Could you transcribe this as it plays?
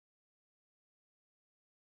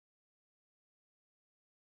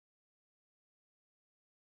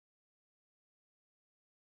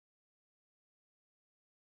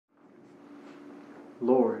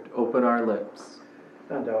Lord, open our lips,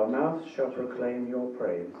 and our mouth shall proclaim your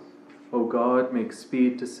praise. O God, make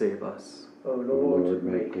speed to save us. O Lord,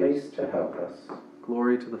 make haste to help us.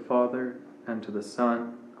 Glory to the Father, and to the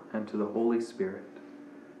Son, and to the Holy Spirit,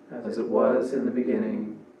 as it was in the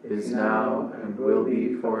beginning, is now, and will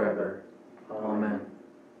be forever. Amen.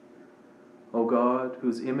 O God,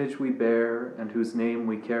 whose image we bear and whose name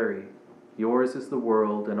we carry, yours is the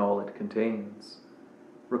world and all it contains.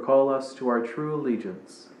 Recall us to our true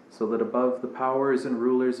allegiance, so that above the powers and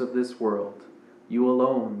rulers of this world, you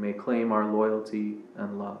alone may claim our loyalty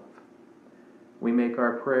and love. We make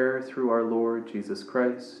our prayer through our Lord Jesus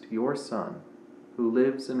Christ, your Son, who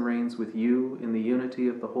lives and reigns with you in the unity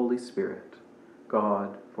of the Holy Spirit,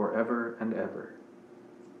 God, forever and ever.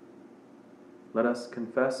 Let us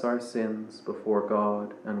confess our sins before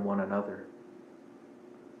God and one another.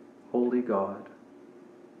 Holy God,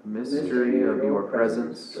 the mystery of your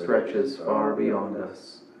presence stretches far beyond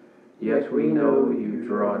us, yet we know you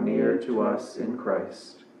draw near to us in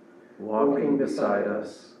Christ, walking beside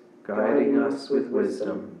us, guiding us with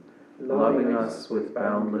wisdom, loving us with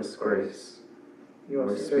boundless grace.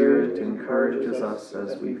 Your Spirit encourages us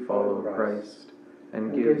as we follow Christ,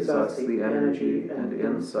 and gives us the energy and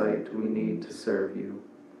insight we need to serve you.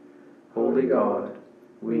 Holy God,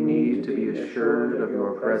 we need to be assured of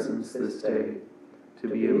your presence this day, to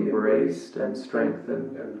be embraced and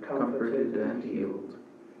strengthened and comforted and healed.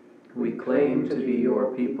 We claim to be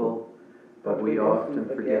your people, but we often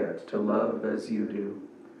forget to love as you do.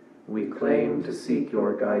 We claim to seek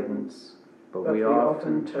your guidance, but we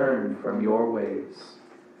often turn from your ways.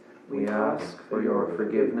 We ask for your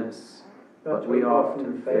forgiveness, but we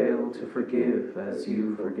often fail to forgive as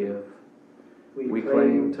you forgive. We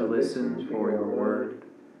claim to listen for your word,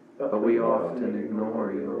 but we often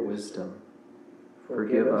ignore your wisdom.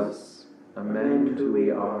 Forgive us, amend who we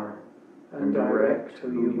are, and direct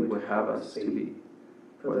who you would have us to be,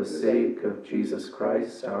 for the sake of Jesus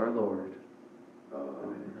Christ our Lord.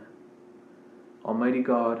 Amen. Almighty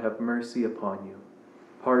God, have mercy upon you,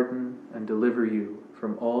 pardon and deliver you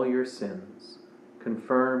from all your sins,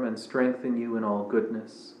 confirm and strengthen you in all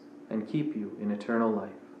goodness, and keep you in eternal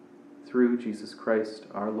life, through Jesus Christ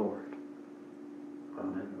our Lord.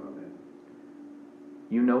 Amen. Amen.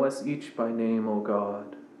 You know us each by name, O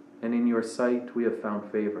God, and in your sight we have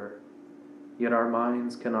found favor. Yet our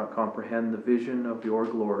minds cannot comprehend the vision of your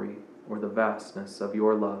glory or the vastness of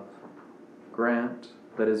your love. Grant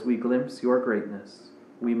that as we glimpse your greatness,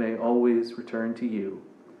 we may always return to you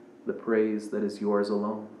the praise that is yours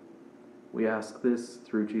alone. We ask this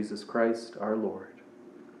through Jesus Christ our Lord.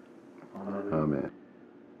 Amen. Amen.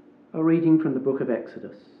 A reading from the book of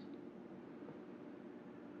Exodus.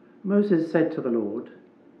 Moses said to the Lord,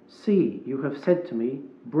 "See, you have said to me,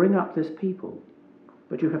 'Bring up this people,'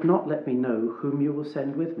 but you have not let me know whom you will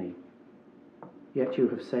send with me. Yet you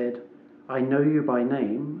have said, 'I know you by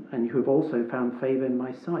name, and you have also found favor in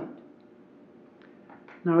my sight.'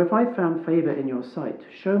 Now if I found favor in your sight,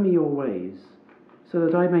 show me your ways, so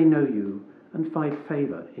that I may know you and find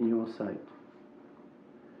favor in your sight.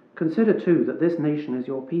 Consider too that this nation is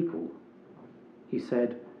your people." He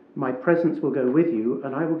said, "My presence will go with you,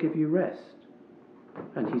 and I will give you rest."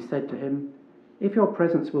 And he said to him, "If your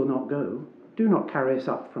presence will not go, do not carry us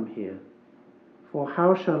up from here. For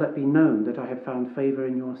how shall it be known that I have found favor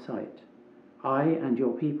in your sight, I and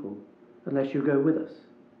your people, unless you go with us?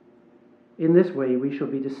 In this way we shall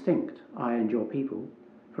be distinct, I and your people,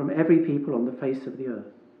 from every people on the face of the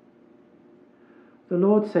earth." The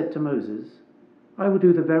Lord said to Moses, "I will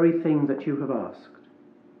do the very thing that you have asked,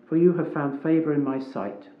 for you have found favor in my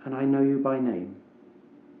sight, and I know you by name."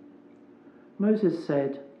 Moses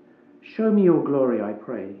said, "Show me your glory, I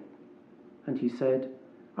pray." And he said,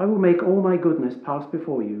 "I will make all my goodness pass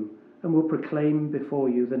before you, and will proclaim before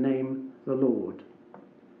you the name, the Lord.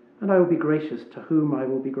 And I will be gracious to whom I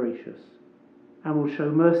will be gracious, and will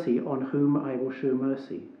show mercy on whom I will show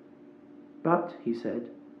mercy. But," he said,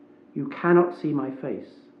 "you cannot see my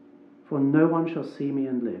face, for no one shall see me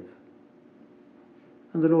and live."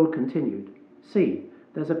 And the Lord continued, "See,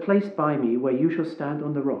 there's a place by me where you shall stand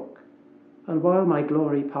on the rock, and while my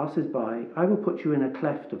glory passes by, I will put you in a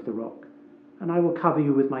cleft of the rock, and I will cover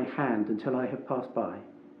you with my hand until I have passed by.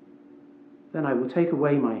 Then I will take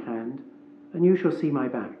away my hand, and you shall see my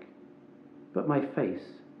back, but my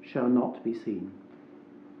face shall not be seen."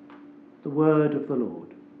 The word of the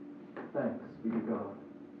Lord. Thanks be to God.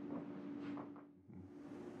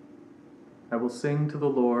 I will sing to the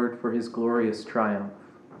Lord for his glorious triumph.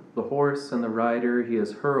 The horse and the rider he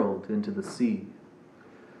has hurled into the sea.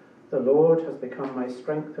 The Lord has become my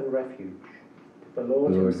strength and refuge. The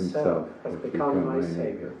Lord himself has become my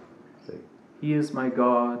Saviour. He is my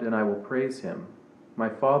God, and I will praise him, my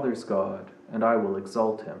Father's God, and I will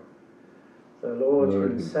exalt him. The Lord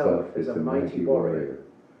himself is a mighty warrior.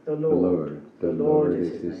 The Lord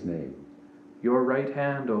is his name. Your right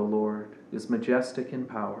hand, O Lord, is majestic in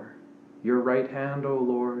power. Your right hand, O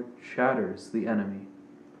Lord, shatters the enemy.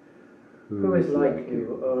 Who is like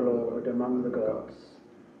you, O Lord, among the gods?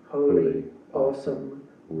 Holy, awesome,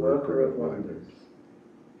 worker of wonders.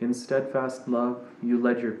 In steadfast love, you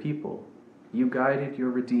led your people. You guided your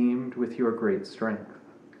redeemed with your great strength.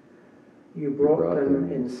 You brought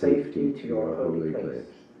them in safety to your holy place,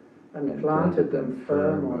 and planted them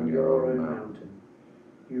firm on your own mountain.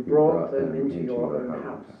 You brought them into your own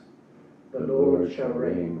house. The Lord shall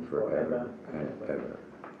reign forever and ever.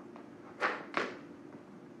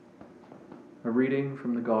 A reading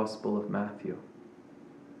from the Gospel of Matthew.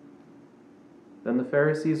 Then the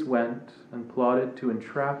Pharisees went and plotted to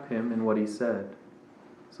entrap him in what he said.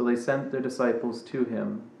 So they sent their disciples to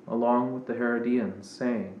him, along with the Herodians,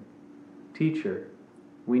 saying, Teacher,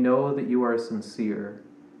 we know that you are sincere,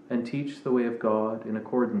 and teach the way of God in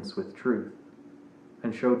accordance with truth,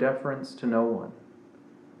 and show deference to no one,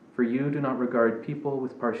 for you do not regard people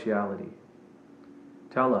with partiality.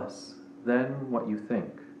 Tell us, then, what you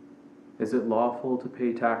think. Is it lawful to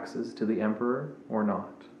pay taxes to the emperor or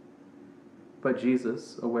not? But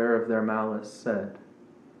Jesus, aware of their malice, said,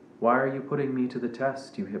 Why are you putting me to the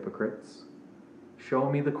test, you hypocrites?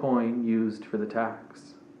 Show me the coin used for the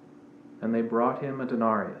tax. And they brought him a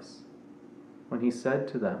denarius. When he said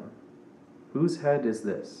to them, Whose head is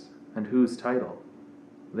this, and whose title?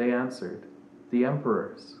 They answered, The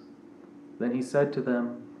emperor's. Then he said to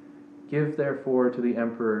them, Give therefore to the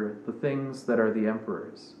emperor the things that are the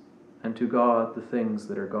emperor's, and to God the things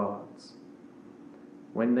that are God's.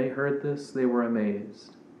 When they heard this, they were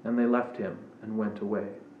amazed, and they left him and went away.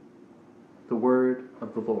 The word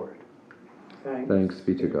of the Lord. Thanks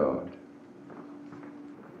be to God.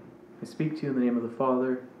 I speak to you in the name of the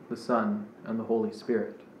Father, the Son, and the Holy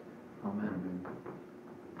Spirit. Amen.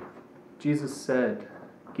 Jesus said,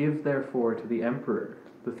 Give therefore to the emperor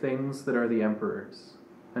the things that are the emperor's,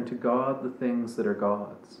 and to God the things that are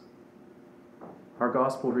God's. Our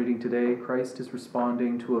gospel reading today, Christ is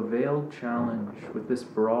responding to a veiled challenge with this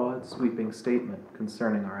broad, sweeping statement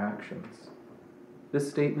concerning our actions. This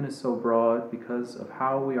statement is so broad because of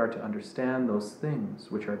how we are to understand those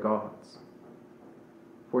things which are God's.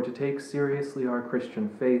 For to take seriously our Christian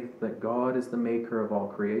faith that God is the maker of all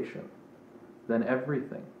creation, then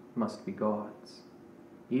everything must be God's,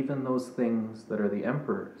 even those things that are the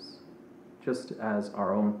emperor's, just as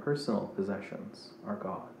our own personal possessions are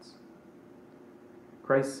God's.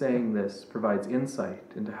 Christ saying this provides insight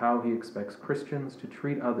into how he expects Christians to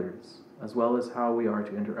treat others, as well as how we are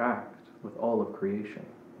to interact with all of creation.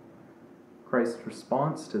 Christ's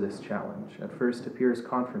response to this challenge at first appears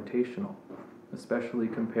confrontational, especially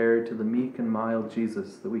compared to the meek and mild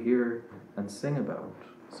Jesus that we hear and sing about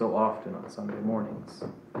so often on Sunday mornings.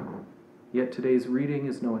 Yet today's reading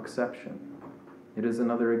is no exception. It is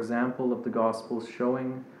another example of the Gospels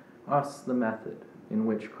showing us the method in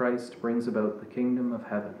which Christ brings about the kingdom of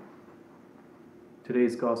heaven.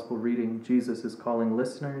 Today's Gospel reading, Jesus is calling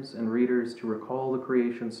listeners and readers to recall the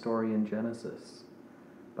creation story in Genesis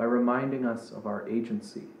by reminding us of our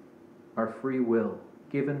agency, our free will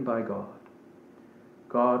given by God.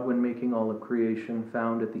 God, when making all of creation,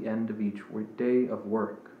 found at the end of each day of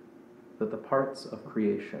work that the parts of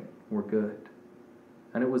creation were good.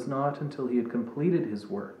 And it was not until he had completed his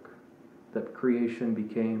work that creation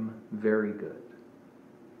became very good.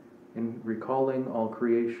 In recalling all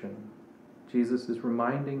creation, Jesus is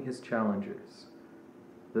reminding his challengers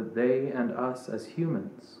that they and us as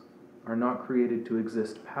humans are not created to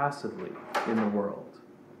exist passively in the world,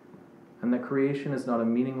 and that creation is not a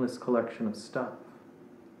meaningless collection of stuff.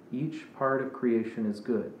 Each part of creation is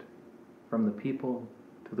good, from the people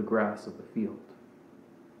to the grass of the field.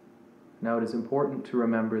 Now it is important to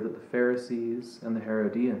remember that the Pharisees and the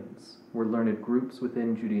Herodians were learned groups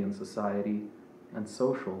within Judean society and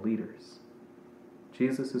social leaders.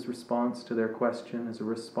 Jesus' response to their question is a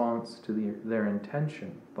response to their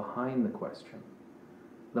intention behind the question,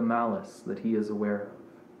 the malice that he is aware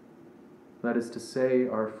of. That is to say,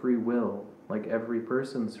 our free will, like every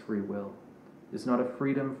person's free will, is not a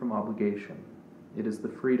freedom from obligation. It is the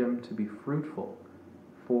freedom to be fruitful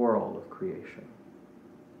for all of creation.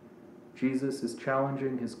 Jesus is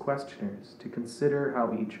challenging his questioners to consider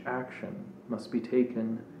how each action must be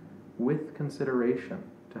taken with consideration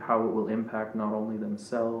to how it will impact not only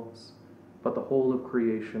themselves, but the whole of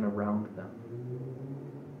creation around them.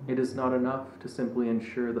 It is not enough to simply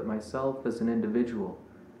ensure that myself as an individual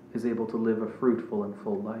is able to live a fruitful and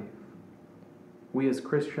full life. We as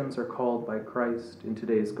Christians are called by Christ in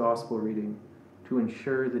today's gospel reading to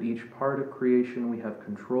ensure that each part of creation we have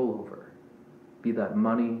control over, be that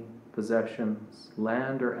money, possessions,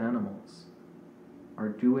 land, or animals, are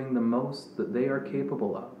doing the most that they are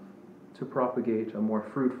capable of to propagate a more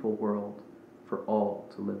fruitful world for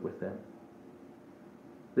all to live within.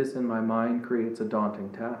 This, in my mind, creates a daunting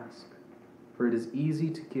task, for it is easy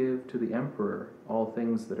to give to the emperor all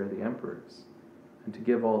things that are the emperor's, and to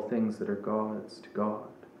give all things that are God's to God.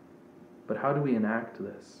 But how do we enact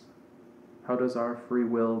this? How does our free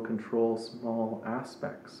will control small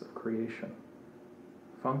aspects of creation,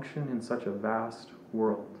 function in such a vast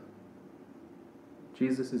world?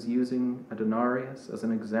 Jesus is using a denarius as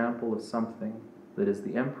an example of something that is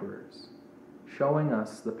the emperor's, showing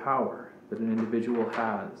us the power that an individual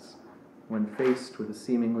has when faced with a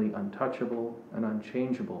seemingly untouchable and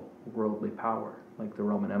unchangeable worldly power like the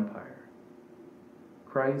Roman Empire.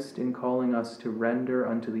 Christ, in calling us to render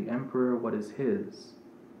unto the emperor what is his,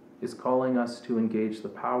 is calling us to engage the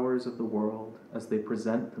powers of the world as they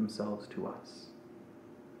present themselves to us.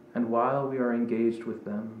 And while we are engaged with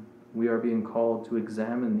them, we are being called to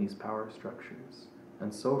examine these power structures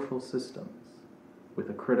and social systems with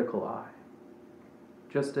a critical eye.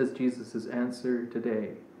 Just as Jesus' answer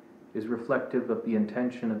today is reflective of the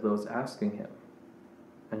intention of those asking him,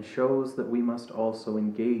 and shows that we must also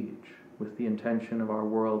engage with the intention of our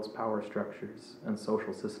world's power structures and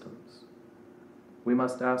social systems. We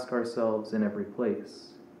must ask ourselves in every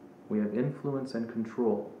place we have influence and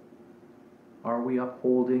control. Are we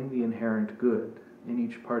upholding the inherent good in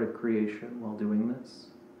each part of creation while doing this?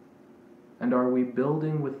 And are we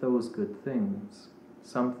building with those good things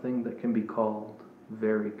something that can be called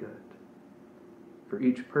very good? For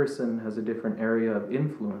each person has a different area of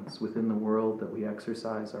influence within the world that we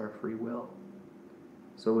exercise our free will.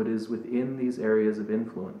 So it is within these areas of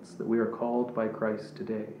influence that we are called by Christ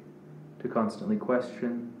today to constantly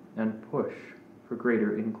question and push for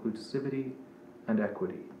greater inclusivity and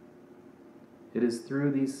equity. It is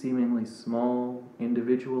through these seemingly small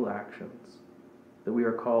individual actions that we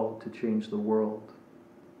are called to change the world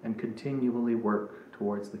and continually work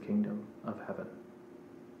towards the kingdom of heaven.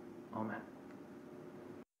 Amen.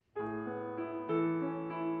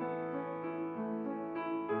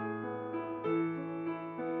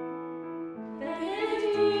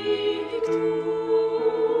 Benedictus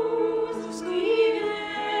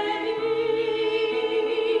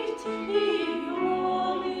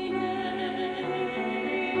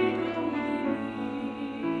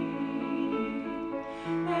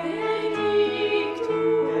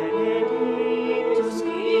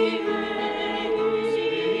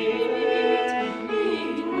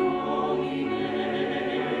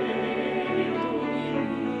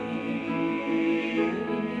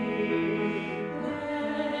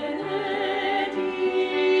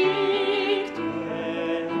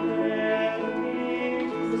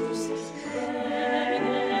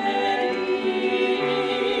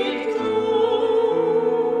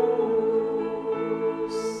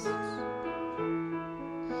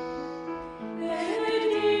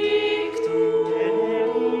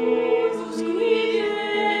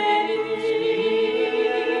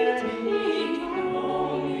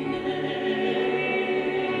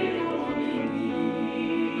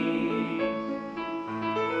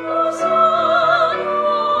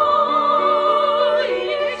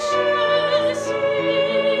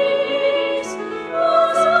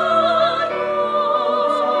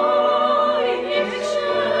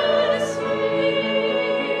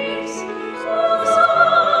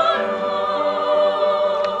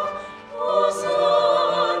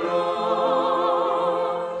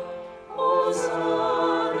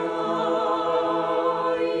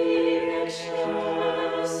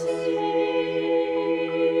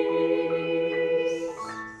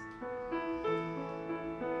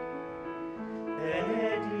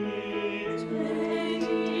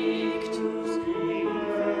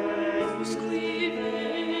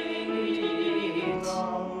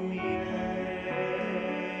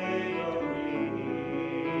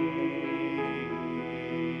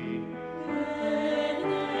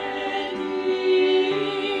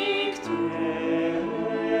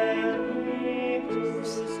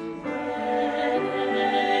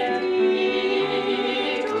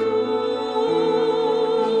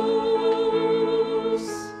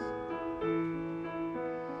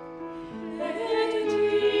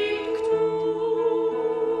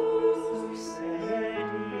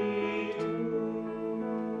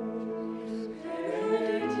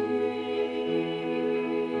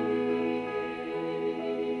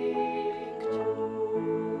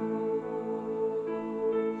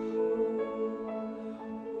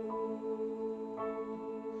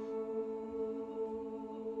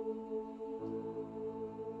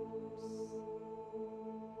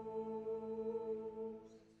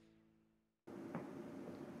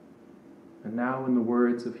And now in the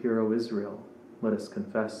words of Hear, O Israel, let us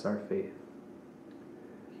confess our faith.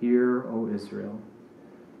 Hear, O Israel,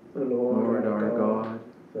 the Lord our God,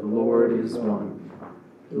 the Lord is one.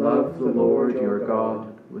 Love the Lord your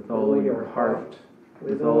God with all your heart,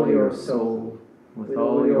 with all your soul, with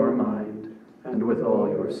all your mind, and with all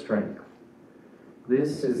your strength.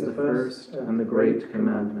 This is the first and the great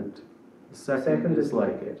commandment. The second is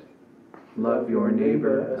like it. Love your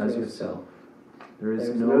neighbor as yourself. There is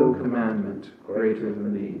no commandment greater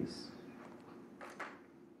than these.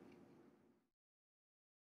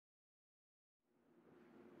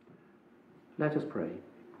 Let us pray.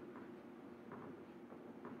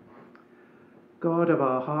 God of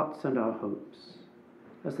our hearts and our hopes,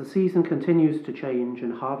 as the season continues to change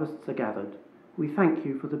and harvests are gathered, we thank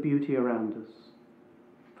you for the beauty around us,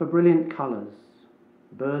 for brilliant colours,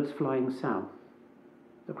 birds flying south,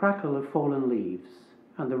 the crackle of fallen leaves,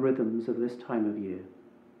 and the rhythms of this time of year.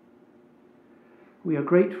 We are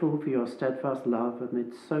grateful for your steadfast love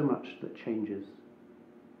amidst so much that changes.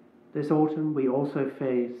 This autumn we also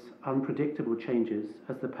face unpredictable changes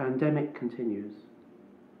as the pandemic continues.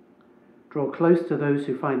 Draw close to those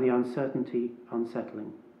who find the uncertainty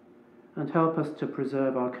unsettling, and help us to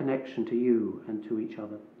preserve our connection to you and to each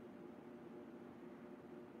other.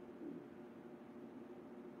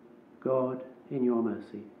 God, in your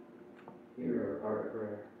mercy, hear our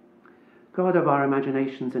prayer. God of our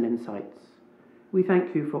imaginations and insights, we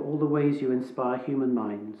thank you for all the ways you inspire human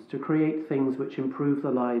minds to create things which improve the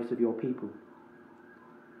lives of your people.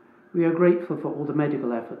 We are grateful for all the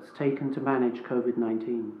medical efforts taken to manage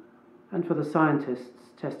COVID-19 and for the scientists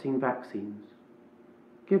testing vaccines.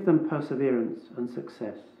 Give them perseverance and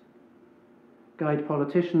success. Guide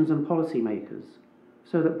politicians and policymakers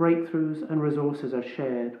so that breakthroughs and resources are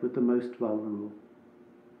shared with the most vulnerable.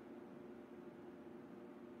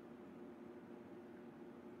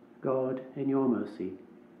 God, in your mercy,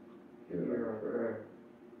 hear our prayer.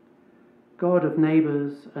 God of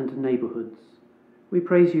neighbours and neighbourhoods, we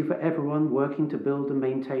praise you for everyone working to build and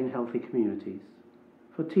maintain healthy communities,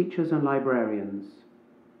 for teachers and librarians,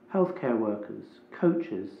 healthcare workers,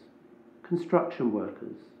 coaches, construction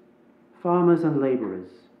workers, farmers and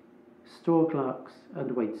labourers, store clerks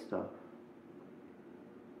and wait staff.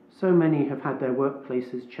 So many have had their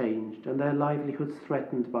workplaces changed and their livelihoods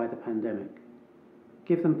threatened by the pandemic.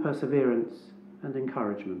 Give them perseverance and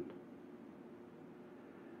encouragement.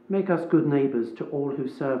 Make us good neighbours to all who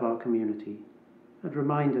serve our community and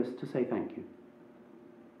remind us to say thank you.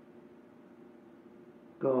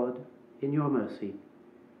 God, in your mercy,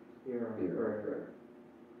 hear our prayer.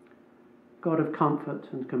 God of comfort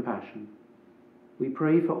and compassion, we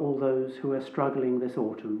pray for all those who are struggling this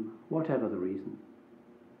autumn, whatever the reason.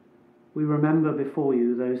 We remember before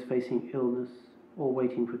you those facing illness or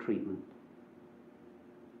waiting for treatment.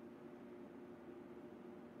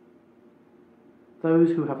 Those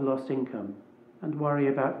who have lost income and worry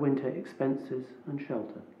about winter expenses and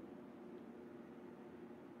shelter.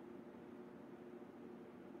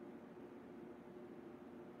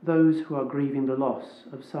 Those who are grieving the loss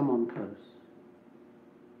of someone close.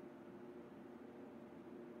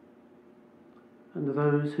 And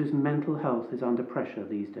those whose mental health is under pressure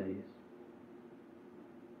these days.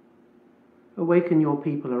 Awaken your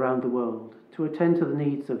people around the world to attend to the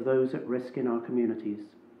needs of those at risk in our communities,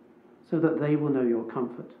 so that they will know your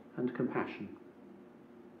comfort and compassion.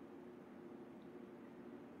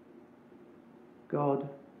 God,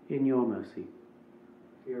 in your mercy,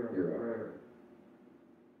 hear our prayer.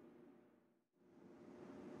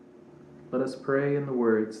 Let us pray in the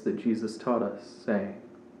words that Jesus taught us, saying,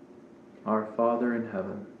 Our Father in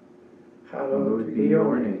heaven, hallowed be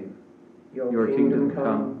your name. Your kingdom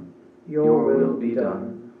come, your will be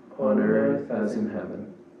done, on earth as in heaven.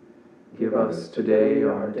 Give us today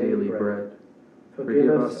our daily bread. Forgive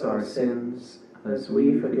us our sins, as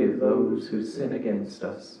we forgive those who sin against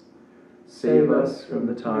us. Save us from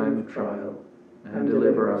the time of trial, and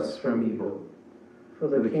deliver us from evil. For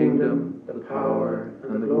the kingdom, the power,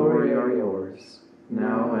 and the glory are yours,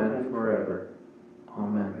 now and forever.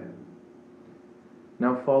 Amen.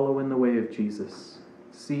 Now follow in the way of Jesus.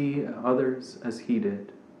 See others as he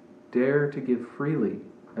did. Dare to give freely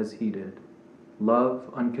as he did.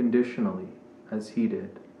 Love unconditionally as he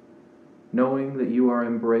did, knowing that you are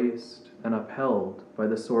embraced and upheld by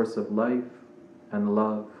the source of life and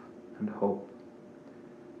love and hope.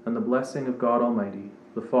 And the blessing of God Almighty,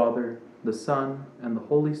 the Father, the Son, and the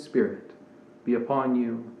Holy Spirit be upon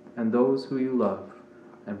you and those who you love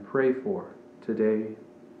and pray for today,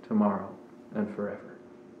 tomorrow, and forever.